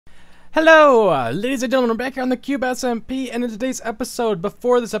Hello, ladies and gentlemen, we're back here on the Cube SMP, and in today's episode,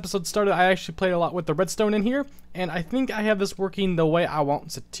 before this episode started, I actually played a lot with the redstone in here, and I think I have this working the way I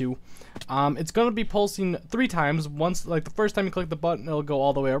want it to. It's going to be pulsing 3 times. Once, like the first time you click the button, it'll go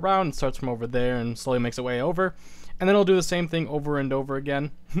all the way around, it starts from over there and slowly makes its way over, and then it'll do the same thing over and over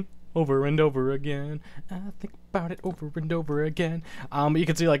again. Over and over again, I think about it over and over again. But you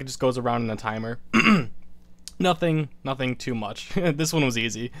can see like it just goes around in a timer. Nothing too much. This one was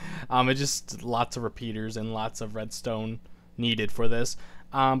easy. It's just lots of repeaters and lots of redstone needed for this.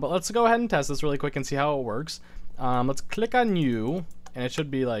 But let's go ahead and test this really quick and see how it works. Let's click on you, and it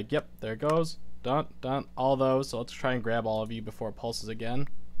should be like, yep, there it goes. Done, all those. So let's try and grab all of you before it pulses again.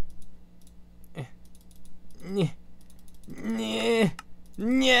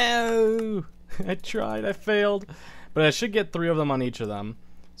 No! I tried, I failed. But I should get 3 of them on each of them.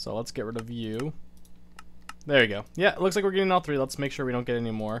 So let's get rid of you. There you go. Yeah, it looks like we're getting all 3. Let's make sure we don't get any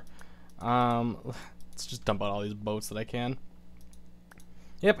more. Let's just dump out all these boats that I can.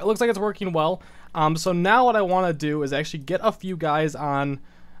 Yep, it looks like it's working well. So now what I want to do is actually get a few guys on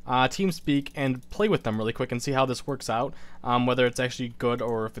TeamSpeak and play with them really quick and see how this works out. Whether it's actually good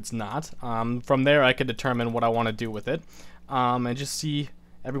or if it's not. From there I could determine what I want to do with it. And just see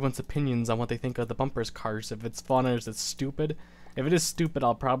everyone's opinions on what they think of the bumpers cars. If it's fun or is it stupid. If it is stupid,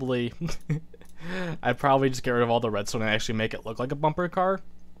 I'll probably... I'd probably just get rid of all the redstone and actually make it look like a bumper car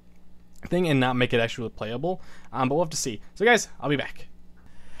thing and not make it actually playable. But we'll have to see. So guys, I'll be back.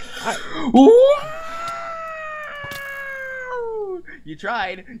 You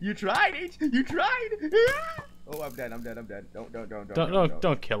tried, H. You tried. Oh, I'm dead.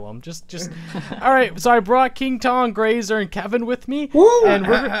 Don't kill him. Just. All right. So I brought King Tong, Grazer, and Kevin with me. And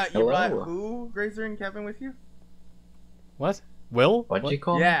we're. You brought who? Grazer and Kevin with you? What? Will? What'd you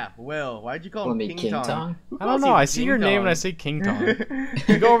call me? Yeah, Will. Why'd you call me King Tong? I don't know. I see your name and I say King Tong.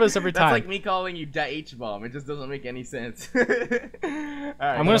 You go over this every time. That's like me calling you H-Bomb. It just doesn't make any sense. Alright,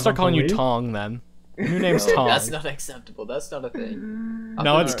 I'm gonna start calling you Tong then. Your name's Tong. That's not acceptable. That's not a thing.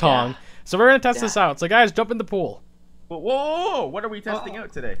 No, it's Tong. Yeah. So we're gonna test this out. So guys, jump in the pool. Whoa! What are we testing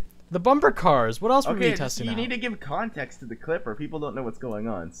out today? The bumper cars. What else were we testing out? You need to give context to the clip, or people don't know what's going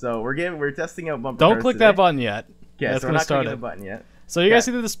on. So we're testing out bumper cars. Don't click that button yet. Yeah, so we're not clicking the button yet. So you guys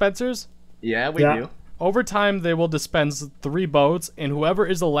see the dispensers? Yeah, we do. Over time, they will dispense 3 boats, and whoever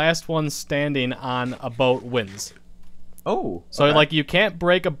is the last one standing on a boat wins. Oh. So like you can't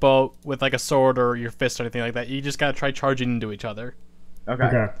break a boat with like a sword or your fist or anything like that. You just gotta try charging into each other.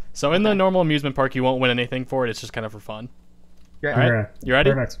 Okay. So in the normal amusement park, you won't win anything for it. It's just kind of for fun. Okay. All right. You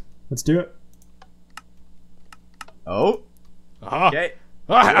ready? Perfect. Let's do it. Oh. Aha. Okay.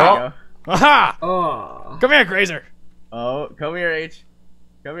 Aha. Aha. Oh. Come here, Grazer. Oh, come here, H.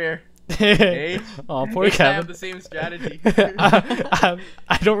 Come here. H. Oh, poor H Kevin. I have the same strategy. I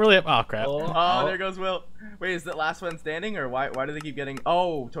don't really have... Oh, crap. Oh, there goes Will. Wait, is that last one standing, or why do they keep getting...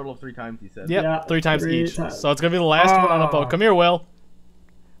 Oh, total of 3 times, he said. Yep, yeah, 3 times each. times. So it's going to be the last one on a boat. Come here, Will.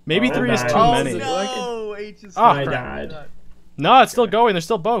 Maybe 3 is too many. No, H is I died. No, it's still going. There's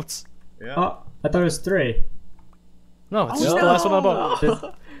still boats. Yeah. Oh, I thought it was 3. No, it's just the last one on a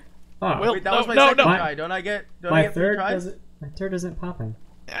boat. Oh. Wait, that was my second try. Don't I get 3 tries? My third isn't popping.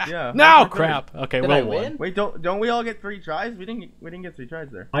 Yeah. No, crap. Okay, Will won. Wait, don't we all get 3 tries? We didn't get 3 tries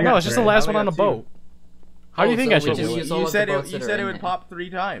there. No, it's just the last one on a boat. How do you think I should do it? You said it would pop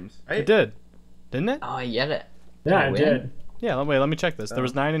 3 times, right? It did. Didn't it? Oh, I get it. Yeah, I did. Yeah, wait, let me check this. There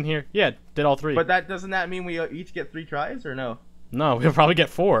was 9 in here. Yeah, it did all 3. But doesn't that mean we each get 3 tries, or no? No, we'll probably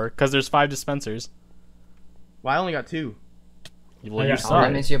get 4, because there's 5 dispensers. Well, I only got 2. Well, you Oh,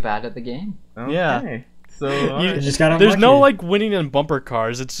 that means you're bad at the game. Okay. Yeah. So there's no like winning in bumper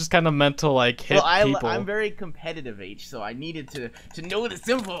cars. It's just kind of meant to like hit people. I'm very competitive, H, so I needed to know the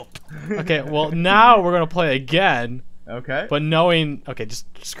symbol. Okay, well now we're gonna play again. Okay. But knowing, okay, just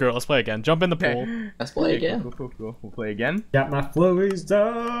screw it. Let's play again. Jump in the pool. Let's play again. Cool. We'll play again. Got my flowies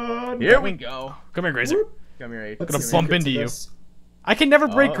done. Here we go. Come here, Grazer. Come here, H. I'm gonna bump into you. I can never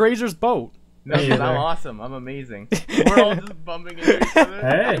break Grazer's boat. No, I'm awesome. I'm amazing. We're all just bumping into each other.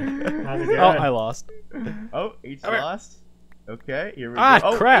 Hey, how's it going? Oh, I lost. Oh, H lost. Okay, here we go.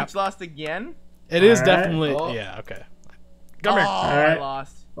 Oh, crap. H lost again. It is definitely. Yeah, okay. Come here. I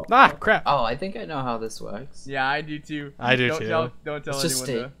lost. Ah, crap. Oh, I think I know how this works. Yeah, I do too. I do too. Don't tell Let's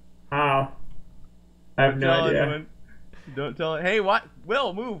anyone. just How? I have no idea. Anyone. Don't tell it. Hey, what?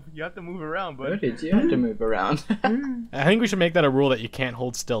 Will, move. You have to move around, bud. Where did you have to move around? I think we should make that a rule that you can't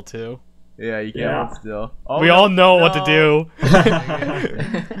hold still too. Yeah, you can't hold still. Oh, we all know what to do.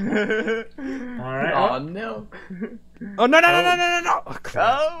 Alright. Oh, no. Oh, no. Oh,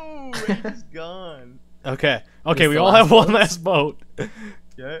 crap. Oh, H is gone. Okay, we all have one last boat.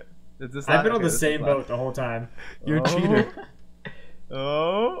 Okay. Is this I've been last? on the Okay, this same is boat last. the whole time. You're a Oh. cheater.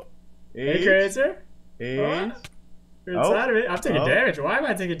 Oh. Hey, H. Crazer. H. You're inside of it. I'm taking Oh. damage. Why am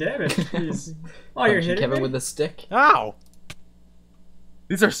I taking damage? Jeez. Oh, you're Punching hitting Kevin me? with a stick. Ow!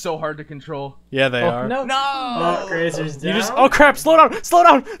 These are so hard to control. Yeah, they are. No. No. Oh, Crazer's down. You just oh crap! Slow down! Slow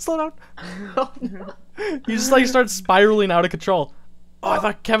down! Slow down! Oh, no. You just like start spiraling out of control. Oh, I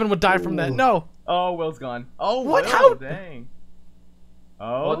thought Kevin would die from that. Ooh. No. Oh, Will's gone. Oh, What? Will, How? Dang.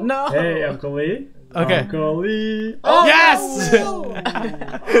 Oh, Oh. no. Hey, Uncle Lee. Okay. Uncle Lee. Oh, Yes! no.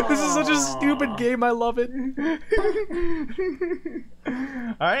 This is such a stupid game. I love it. All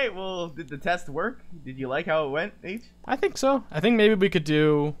right. Well, did the test work? Did you like how it went, H? I think so. I think maybe we could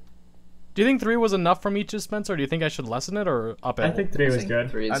do. Do you think 3 was enough from each dispenser, or do you think I should lessen it or up it? I think 3 I was think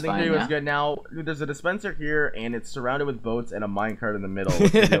good. 3 is I think fine, it was yeah. good. Now, there's a dispenser here, and it's surrounded with boats and a minecart in the middle.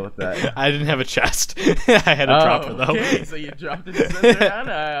 What's the deal with that? I didn't have a chest. I had a dropper though. Okay, so you dropped the dispenser down.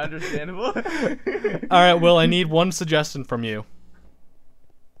 Understandable. All right, Will. I need one suggestion from you.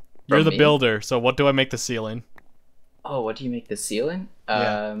 You're From the me? builder, so what do I make the ceiling? Oh, what do you make the ceiling?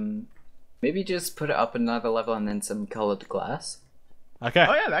 Yeah. Maybe just put it up another level and then some colored glass. Okay.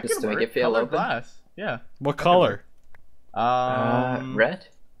 Oh yeah, that Just could to make work. it feel Colored open. glass. Yeah. What color? Red?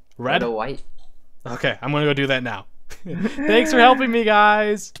 Red. or white? Okay, I'm gonna go do that now. Thanks for helping me,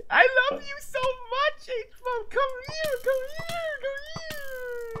 guys. I love you so much, H-Bump. Come here, come here, come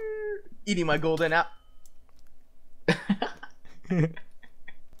here. Eating my golden apple.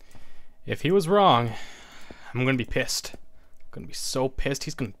 If he was wrong, I'm gonna be pissed. I'm gonna be so pissed.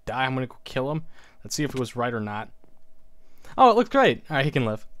 He's gonna die. I'm gonna go kill him. Let's see if he was right or not. Oh, it looks great. All right, he can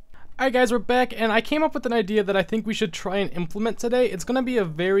live. Alright guys, we're back, and I came up with an idea that I think we should try and implement today. It's going to be a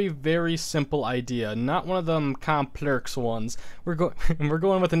very, very simple idea, not one of them complex ones. We're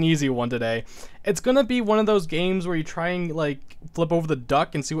going with an easy one today. It's going to be one of those games where you try and like flip over the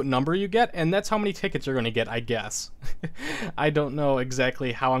duck and see what number you get, and that's how many tickets you're going to get, I guess. I don't know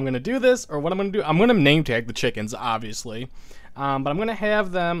exactly how I'm going to do this or what I'm going to do. I'm going to name tag the chickens, obviously. But I'm going to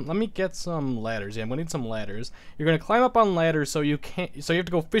have them, let me get some ladders. Yeah, I'm going to need some ladders. You're going to climb up on ladders so you have to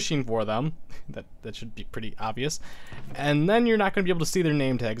go fishing for them. that should be pretty obvious. And then you're not going to be able to see their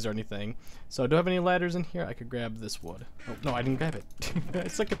name tags or anything. So do I have any ladders in here? I could grab this wood. Oh, no, I didn't grab it. I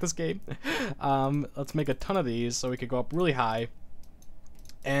suck at this game. Let's make a ton of these so we could go up really high.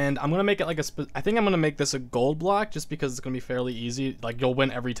 And I'm going to make it like I think I'm going to make this a gold block just because it's going to be fairly easy. Like, you'll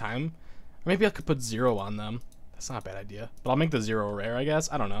win every time. Or maybe I could put 0 on them. That's not a bad idea, but I'll make the 0 rare, I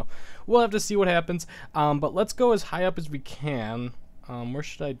guess. I don't know. We'll have to see what happens. But let's go as high up as we can. Where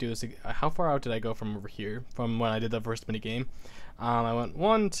should I do this? How far out did I go from over here? From when I did the first mini game? I went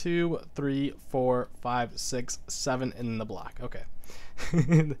 1, 2, 3, 4, 5, 6, 7 in the block. Okay.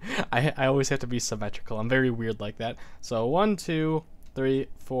 I always have to be symmetrical. I'm very weird like that. So 1, 2, 3,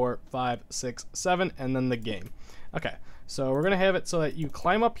 4, 5, 6, 7, and then the game. Okay. So we're gonna have it so that you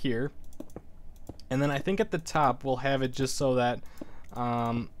climb up here. And then I think at the top we'll have it just so that,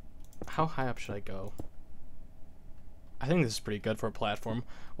 how high up should I go? I think this is pretty good for a platform.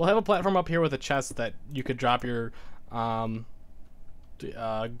 We'll have a platform up here with a chest that you could drop your gold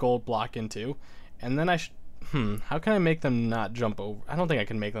block into. And then how can I make them not jump over? I don't think I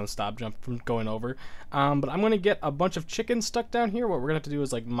can make them stop from going over. But I'm going to get a bunch of chickens stuck down here. What we're going to have to do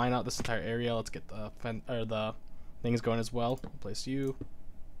is like mine out this entire area. Let's get the things going as well. Place you.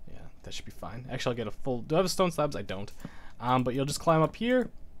 Yeah, that should be fine. Actually, I'll get a full... Do I have a stone slabs? I don't. But you'll just climb up here.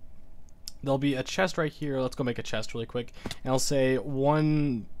 There'll be a chest right here. Let's go make a chest really quick. And I'll say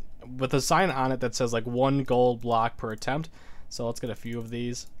 1... With a sign on it that says like 1 gold block per attempt. So let's get a few of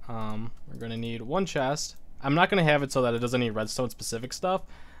these. We're going to need 1 chest. I'm not going to have it so that it does any redstone specific stuff.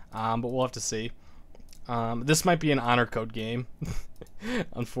 But we'll have to see. This might be an honor code game.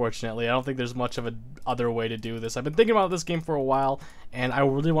 Unfortunately, I don't think there's much of a other way to do this. I've been thinking about this game for a while, and I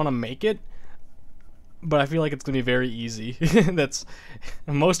really want to make it, but I feel like it's gonna be very easy.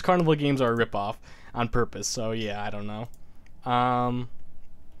 Most carnival games are a ripoff on purpose. So yeah, I don't know. Oh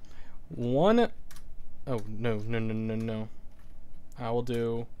no. I will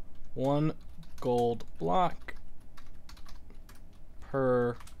do 1 gold block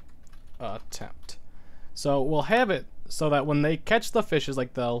per attempt. So we'll have it so that when they catch the fishes,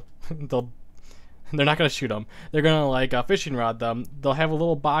 like they're not gonna shoot them. They're gonna like fishing rod them. They'll have a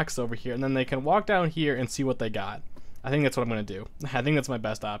little box over here, and then they can walk down here and see what they got. I think that's what I'm gonna do. I think that's my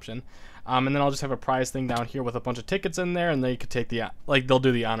best option. And then I'll just have a prize thing down here with a bunch of tickets in there, and they could take the, like, they'll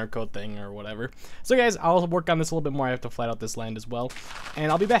do the honor code thing or whatever. So guys, I'll work on this a little bit more. I have to flat out this land as well,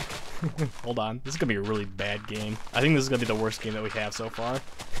 and I'll be back. Hold on, this is gonna be a really bad game. I think this is gonna be the worst game that we have so far.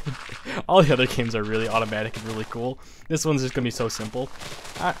 All the other games are really automatic and really cool. This one's just gonna be so simple.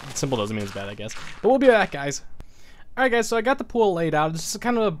 Simple doesn't mean it's bad, I guess. But we'll be back, guys. Alright guys, so I got the pool laid out. It's just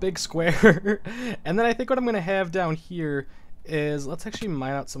kind of a big square. And then I think what I'm going to have down here is, let's actually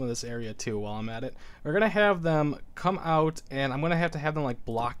mine out some of this area too while I'm at it. We're going to have them come out, and I'm going to have them like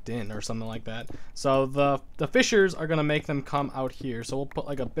blocked in or something like that. So the fishers are going to make them come out here. So we'll put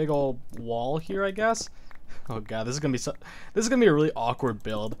like a big old wall here, I guess. Oh god, this is going to be a really awkward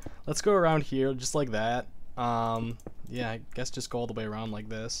build. Let's go around here just like that. Yeah, I guess just go all the way around like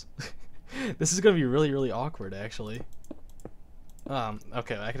this. This is gonna be really, really awkward, actually.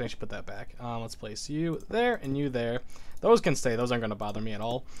 Okay, I can actually put that back. Let's place you there and you there. Those can stay. Those aren't gonna bother me at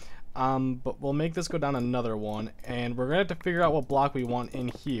all. But we'll make this go down another one, and we're gonna have to figure out what block we want in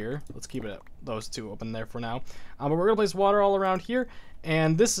here. Let's keep it those two open there for now. But we're gonna place water all around here,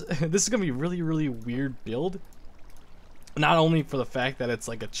 and this is gonna be really, really weird build. Not only for the fact that it's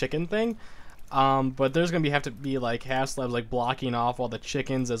like a chicken thing. But there's gonna have to be like half slabs like blocking off all the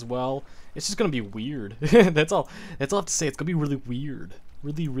chickens as well. It's just gonna be weird. That's all I have to say. It's gonna be really weird,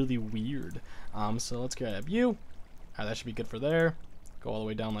 really, really weird. So let's grab you. All right, that should be good for there. Go all the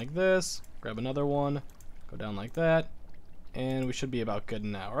way down like this. Grab another one. Go down like that, and we should be about good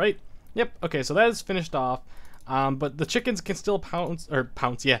now, right? Yep. Okay, so that is finished off. But the chickens can still pounce.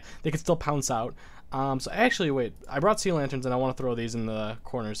 Yeah, they can still pounce out. So actually, wait, I brought sea lanterns and I want to throw these in the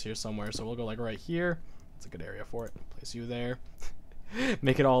corners here somewhere. So we'll go like right here. That's a good area for it. Place you there.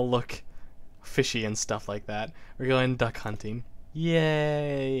 Make it all look fishy and stuff like that. We're going duck hunting.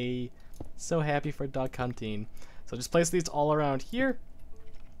 Yay! So happy for duck hunting. So just place these all around here.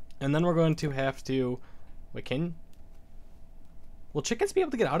 And then we're going to have to, wait, will chickens be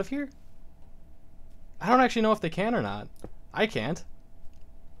able to get out of here? I don't actually know if they can or not. I can't.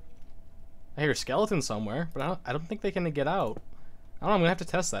 I hear a skeleton somewhere, but I don't think they can get out. I don't know, I'm gonna have to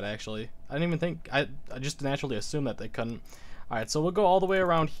test that actually. I didn't even think, I just naturally assumed that they couldn't. Alright, so we'll go all the way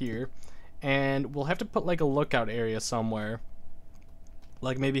around here, and we'll have to put like a lookout area somewhere.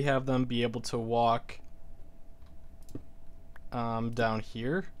 Like maybe have them be able to walk down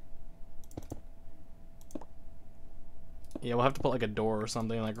here. Yeah, we'll have to put like a door or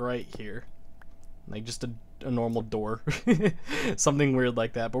something like right here. Like just a normal door. Something weird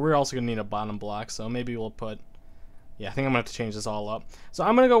like that. But we're also going to need a bottom block, so maybe we'll put... Yeah, I think I'm going to have to change this all up. So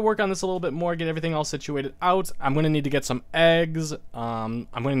I'm going to go work on this a little bit more, get everything all situated out. I'm going to need to get some eggs. I'm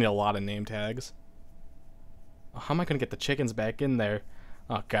going to need a lot of name tags. Oh, how am I going to get the chickens back in there?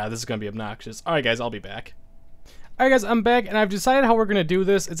 Oh god, this is going to be obnoxious. Alright guys, I'll be back. Alright guys, I'm back, and I've decided how we're going to do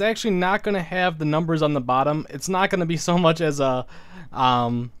this. It's actually not going to have the numbers on the bottom. It's not going to be so much as a...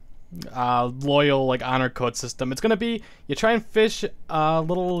 loyal like honor code system. It's gonna be you try and fish a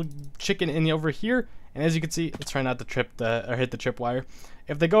little chicken in over here, and as you can see, it's trying not to hit the tripwire.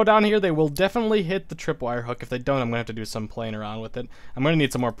 If they go down here, they will definitely hit the tripwire hook. If they don't, I'm gonna have to do some playing around with it. I'm gonna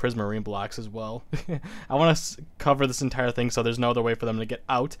need some more prismarine blocks as well. I want to cover this entire thing so there's no other way for them to get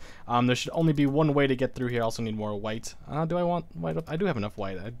out. There should only be one way to get through here. I also need more white. Do I want white? I do have enough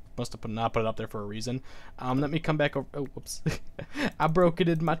white. I must have not put it up there for a reason. Let me come back over. Oh, whoops. I broke it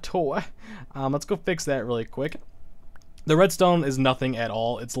in my toy. Let's go fix that really quick. The redstone is nothing at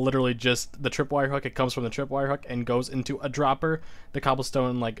all. It's literally just the tripwire hook. It comes from the tripwire hook and goes into a dropper. The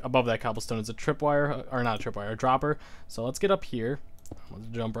cobblestone, like above that cobblestone, is a tripwire, or not a tripwire, a dropper. So let's get up here. Let's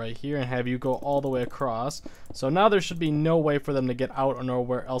jump right here and have you go all the way across. So now there should be no way for them to get out or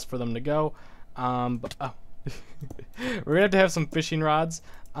nowhere else for them to go. We're gonna have to have some fishing rods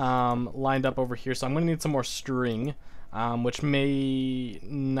lined up over here. So I'm gonna need some more string. Which may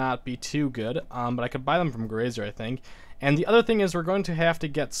not be too good, but I could buy them from Grazer, I think. And the other thing is we're going to have to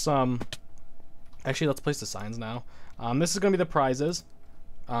get some... Actually, let's place the signs now. This is going to be the prizes.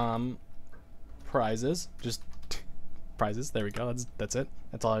 Prizes. Just prizes. There we go. That's it.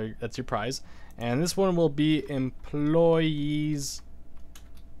 That's all. That's your prize. And this one will be employees.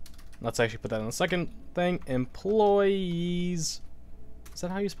 Let's actually put that on the second thing. Employees. Is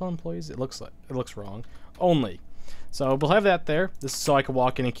that how you spell employees? It looks wrong. Only. So we'll have that there. This is so I can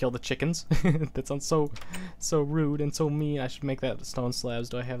walk in and kill the chickens. That sounds so rude and so mean. I should make that stone slabs.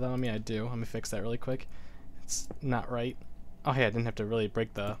 Do I have that on me? I do. Let me fix that really quick. It's not right. Oh hey, I didn't have to really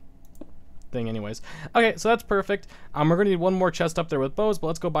break the thing anyways. Okay, so that's perfect. We're gonna need one more chest up there with bows, but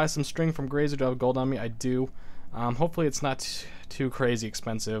let's go buy some string from Grazer. Do I have gold on me? I do. Hopefully it's not too crazy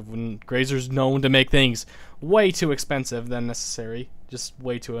expensive when Grazer's known to make things way too expensive than necessary. Just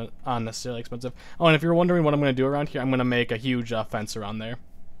way too unnecessarily expensive. Oh, and if you're wondering what I'm going to do around here, I'm going to make a huge fence around there.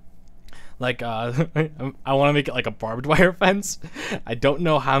 Like, I want to make it like a barbed wire fence. I don't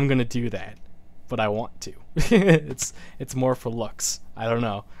know how I'm going to do that, but I want to. It's more for looks. I don't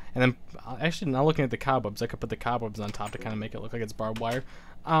know. And then, actually, now looking at the cobwebs, I could put the cobwebs on top to kind of make it look like it's barbed wire.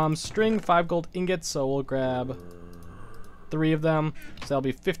 String, 5 gold ingots, so we'll grab 3 of them. So that'll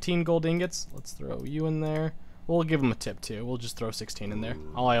be 15 gold ingots. Let's throw you in there. We'll give him a tip, too. We'll just throw 16 in there.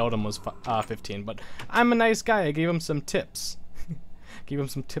 All I owed him was 15, but I'm a nice guy. I gave him some tips. Gave him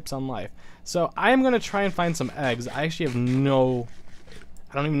some tips on life. So I am going to try and find some eggs. I actually have no...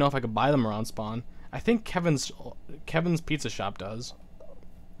 I don't even know if I could buy them around spawn. I think Kevin's pizza shop does.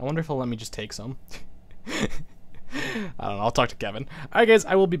 I wonder if he'll let me just take some. I don't know. I'll talk to Kevin. Alright, guys.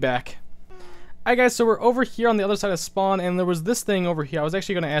 I will be back. Alright, guys. So we're over here on the other side of spawn, and there was this thing over here. I was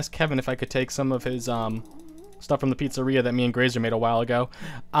actually going to ask Kevin if I could take some of his stuff from the pizzeria that me and Grazer made a while ago.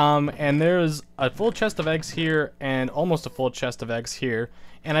 And there's a full chest of eggs here and almost a full chest of eggs here.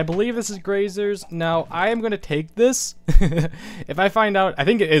 And I believe this is Grazer's. Now, I am going to take this. If I find out, I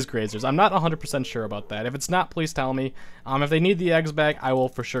think it is Grazer's. I'm not 100% sure about that. If it's not, please tell me. If they need the eggs back, I will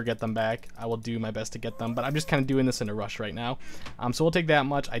for sure get them back. I will do my best to get them, but I'm just kind of doing this in a rush right now. So we'll take that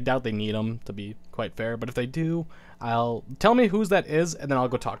much. I doubt they need them, to be quite fair, but if they do, I'll tell me whose that is, and then I'll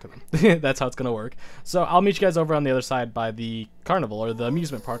go talk to them. That's how it's going to work. So I'll meet you guys over on the other side by the carnival, or the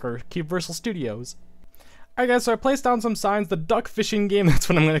amusement park, or Cubeversal Studios. Alright guys, so I placed down some signs, the duck fishing game, that's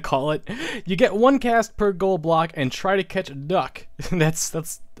what I'm going to call it. You get 1 cast per gold block and try to catch a duck. That's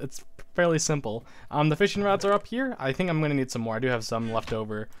fairly simple. The fishing rods are up here. I think I'm going to need some more. I do have some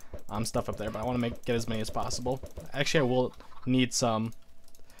leftover stuff up there, but I want to get as many as possible. Actually, I will need some,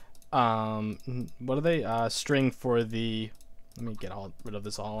 what are they? String for the, let me get rid of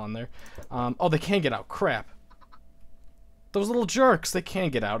this all on there. Oh, they can't get out. Crap. Those little jerks, they can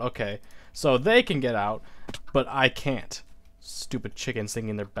get out. Okay. So they can get out, but I can't. Stupid chickens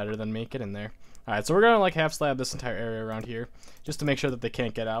thinking they're better than me. Get in there. Alright, so we're going to like half slab this entire area around here, just to make sure that they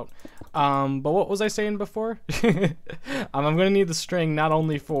can't get out. But what was I saying before? I'm going to need the string not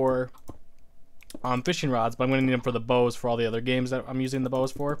only for fishing rods, but I'm going to need them for the bows for all the other games that I'm using the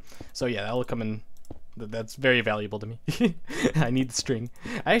bows for. So yeah, that'll come in. That's very valuable to me. I need the string.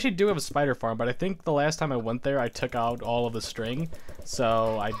 I actually do have a spider farm, but I think the last time I went there, I took out all of the string.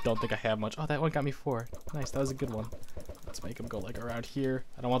 So I don't think I have much. Oh, that one got me 4. Nice, that was a good one. Let's make them go like around here.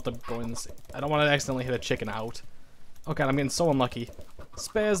 I don't want them going. I don't want to accidentally hit a chicken out. Oh god, I'm getting so unlucky.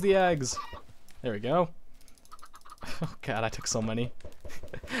 Spaz the eggs. There we go. Oh god, I took so many.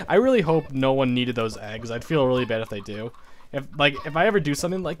 I really hope no one needed those eggs. I'd feel really bad if they do. If I ever do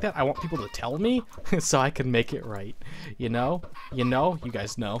something like that, I want people to tell me so I can make it right. You know? You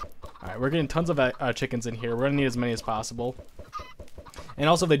guys know. Alright, we're getting tons of chickens in here. We're gonna need as many as possible. And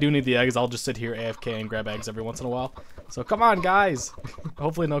also, if they do need the eggs, I'll just sit here AFK and grab eggs every once in a while. So come on, guys!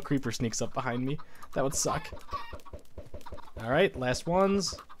 Hopefully no creeper sneaks up behind me. That would suck. Alright, last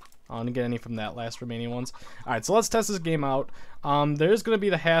ones. I don't get any from that last remaining ones. Alright, so let's test this game out. There's gonna be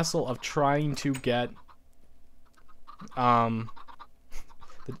the hassle of trying to get... I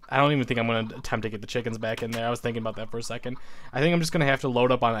don't even think I'm going to attempt to get the chickens back in there. I was thinking about that for a second. I think I'm just going to have to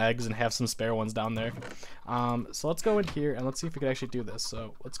load up on eggs and have some spare ones down there. So let's go in here and let's see if we can actually do this.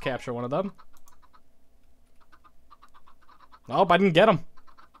 So let's capture one of them. Oh, I didn't get them.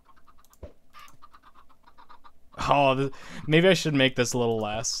 Oh, maybe I should make this a little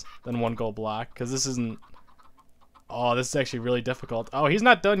less than 1 gold block, because this isn't... Oh, this is actually really difficult. Oh, he's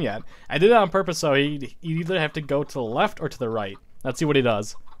not done yet. I did it on purpose, so he'd either have to go to the left or to the right. Let's see what he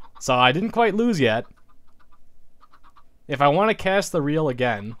does. So I didn't quite lose yet. If I want to cast the reel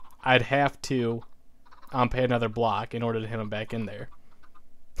again, I'd have to pay another block in order to hit him back in there.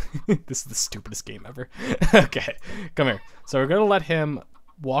 This is the stupidest game ever. Okay, come here. So we're going to let him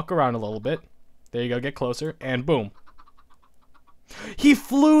walk around a little bit. There you go, get closer, and boom. He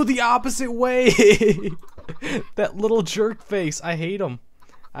flew the opposite way! That little jerk face. I hate him.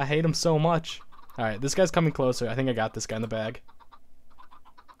 I hate him so much. Alright, this guy's coming closer. I think I got this guy in the bag.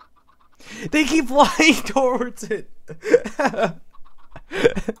 They keep flying towards it!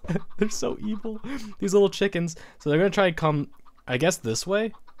 They're so evil. These little chickens. So they're gonna try and come, I guess, this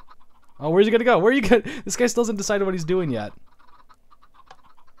way? Oh, where's he gonna go? Where are you gonna... This guy still hasn't decided what he's doing yet.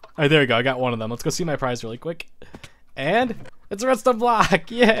 Alright, there we go. I got one of them. Let's go see my prize really quick. And... it's a redstone block!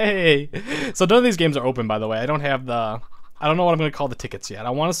 Yay! So none of these games are open, by the way. I don't have the... I don't know what I'm going to call the tickets yet. I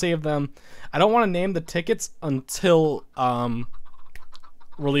want to save them. I don't want to name the tickets until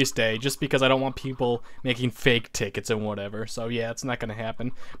release day, just because I don't want people making fake tickets and whatever. So yeah, it's not gonna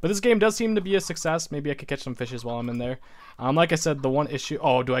happen. But this game does seem to be a success. Maybe I could catch some fishes while I'm in there. Like I said, the one issue.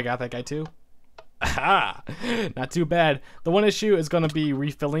 Oh, do I got that guy too? Aha! Not too bad. The one issue is gonna be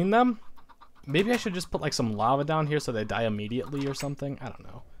refilling them. Maybe I should just put like some lava down here so they die immediately or something. I don't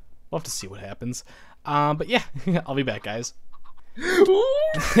know. We'll have to see what happens. But yeah, I'll be back, guys.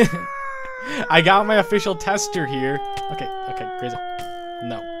 I got my official tester here. Okay, crazy.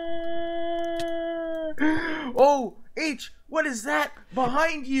 No. Oh, H, what is that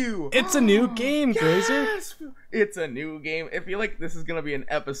behind you? It's a new game, Grazer. Yes! It's a new game. I feel like this is gonna be an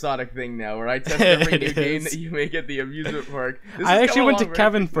episodic thing now, where I test every new game that you make at the amusement park. I actually went to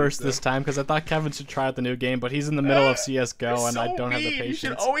Kevin first this time because I thought Kevin should try out the new game, but he's in the middle of CS:GO and I don't have the patience. You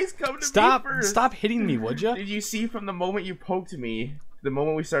should always come to me first. Stop hitting me, would you? Did you see from the moment you poked me? The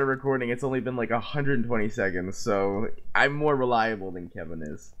moment we started recording, it's only been like 120 seconds, so I'm more reliable than Kevin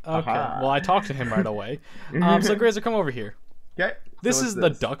is. Okay, well, I talked to him right away. So, Grazer, come over here. Okay. This is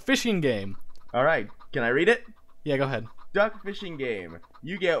the duck fishing game. All right. Can I read it? Yeah, go ahead. Duck fishing game.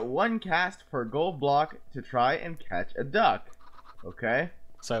 You get 1 cast per gold block to try and catch a duck. Okay.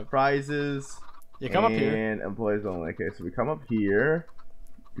 So, prizes. You come up here. And employees only. Okay, so we come up here.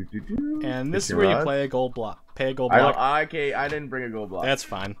 And this is where you play a gold block. Pay a gold block. Okay, I didn't bring a gold block. That's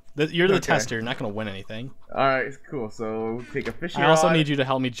fine. You're the tester. You're not going to win anything. Alright, cool. So take a fishing rod. I also need you to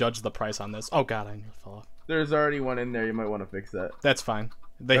help me judge the price on this. Oh, God, I nearly fell off. There's already one in there. You might want to fix that. That's fine.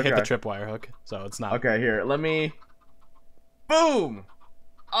 They hit the tripwire hook, so it's not. Okay, here. Let me... Boom!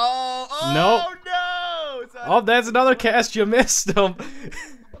 Oh no! So oh, that's another cast. You missed them.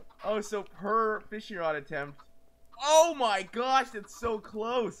 Oh, so per fishing rod attempt... Oh my gosh, that's so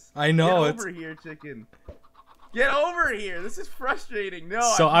close. I know. Get over here, chicken. Get over here. This is frustrating. No.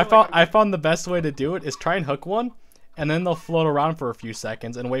 So I found the best way to do it is try and hook one, and then they'll float around for a few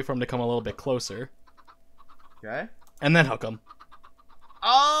seconds and wait for them to come a little bit closer. Okay. And then hook them.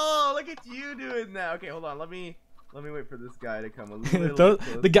 Oh, look at you doing that. Okay, hold on. Let me wait for this guy to come a little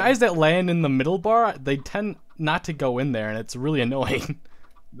the guys that land in the middle bar, they tend not to go in there, and it's really annoying.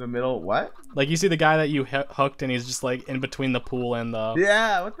 The middle what? Like you see the guy that you hooked and he's just like in between the pool and the...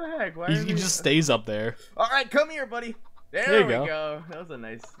 Yeah, what the heck? Why he just stays up there. Alright, come here, buddy. There we go. That was a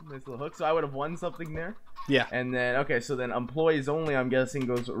nice little hook. So I would have won something there. Yeah. And then, okay, so then employees only, I'm guessing,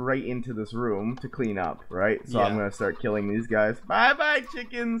 goes right into this room to clean up, right? So yeah. I'm going to start killing these guys. Bye-bye,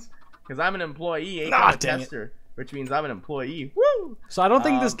 chickens. Because I'm an employee, I'm a tester. Which means I'm an employee. Woo! So I don't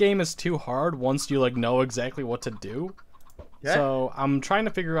think this game is too hard once you like know exactly what to do. Okay. So I'm trying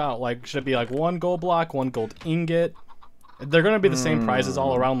to figure out, like, should it be like 1 gold block, 1 gold ingot? They're gonna be the same prizes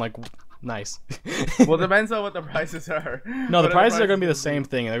all around. Like, nice. Well, it depends on what the prices are. No, the prizes are gonna be the same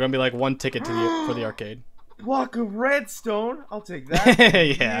thing. They're gonna be like 1 ticket to for the arcade. Block of redstone. I'll take that.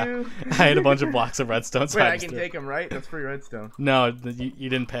 Yeah, I had a bunch of blocks of redstone. So wait, I can take them, right? That's free redstone. No, you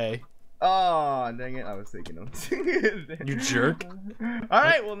didn't pay. Oh, dang it. I was taking them. You jerk.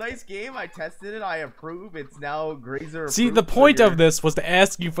 Alright, well, nice game. I tested it. I approve. It's now Grazer approved. See, the point of this was to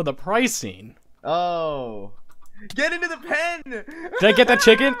ask you for the pricing. Oh. Get into the pen! Did I get that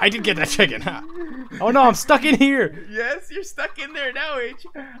chicken? I did get that chicken. Oh no, I'm stuck in here. Yes, you're stuck in there now, H.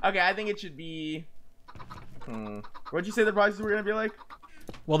 Okay, I think it should be... What'd you say the prizes were going to be like?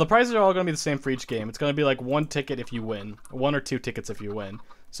 Well, the prizes are all going to be the same for each game. It's going to be like 1 ticket if you win. 1 or 2 tickets if you win.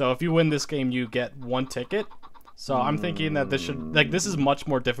 So if you win this game, you get 1 ticket. So I'm thinking that this is much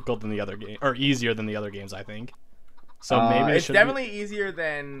more difficult than the other game, or easier than the other games, I think. So maybe it's definitely easier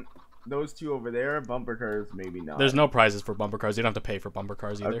than those 2 over there. Bumper cars, maybe not. There's no prizes for bumper cars. You don't have to pay for bumper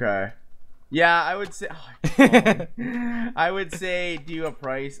cars either. Okay. Yeah, I would say. I would say do a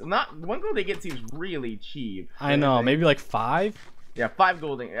price. Not 1 gold ticket seems really cheap. I know, maybe like 5. Yeah, 5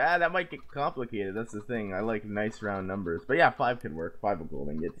 gold ingots. Yeah, that might get complicated. That's the thing. I like nice round numbers. But yeah, 5 could work. 5 gold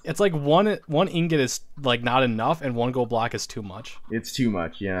ingots. It's like one ingot is like not enough, and 1 gold block is too much. It's too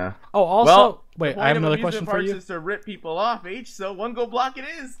much, yeah. Oh, also, wait, I have another question for you. Is to rip people off, H. So 1 gold block it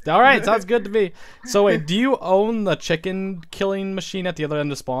is. All right, sounds good to me. So wait, do you own the chicken killing machine at the other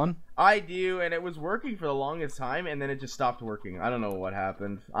end of spawn? I do, and it was working for the longest time, and then it just stopped working. I don't know what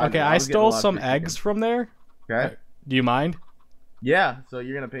happened. Okay, I stole some eggs from there. Okay. Do you mind? Yeah, so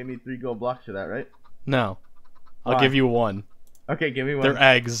you're gonna pay me 3 gold blocks for that, right? No. I'll give you 1. Okay, give me 1. They're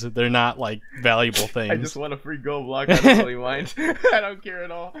eggs. They're not, like, valuable things. I just want a free gold block. I don't really mind. I don't care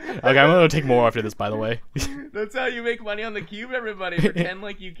at all. Okay, I'm gonna take more after this, by the way. That's how you make money on the cube, everybody. Pretend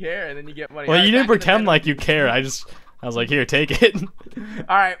like you care, and then you get money. Well, you didn't pretend like you care. I just I was like, here, take it.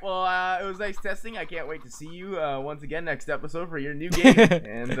 All right, well, it was nice testing. I can't wait to see you once again next episode for your new game.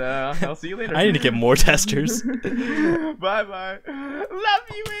 And I'll see you later. I need to get more testers. Bye-bye. Love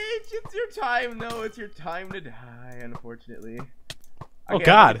you, H. It's your time. No, it's your time to die, unfortunately. Oh, Okay,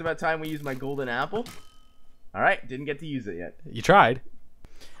 God. It's about time we use my golden apple. All right, didn't get to use it yet. You tried.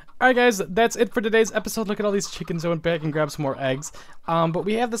 Alright guys, that's it for today's episode. Look at all these chickens. I went back and grabbed some more eggs. But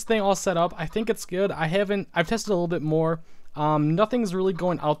we have this thing all set up. I think it's good. I've tested a little bit more. Nothing's really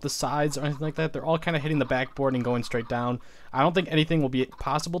going out the sides or anything like that. They're all kind of hitting the backboard and going straight down. I don't think anything will be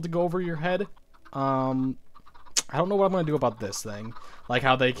possible to go over your head. I don't know what I'm going to do about this thing. Like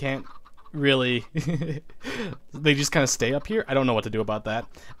how they can't really they just kind of stay up here. I don't know what to do about that.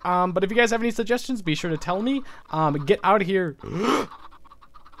 But if you guys have any suggestions, be sure to tell me. Get out of here.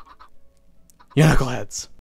 You knuckleheads.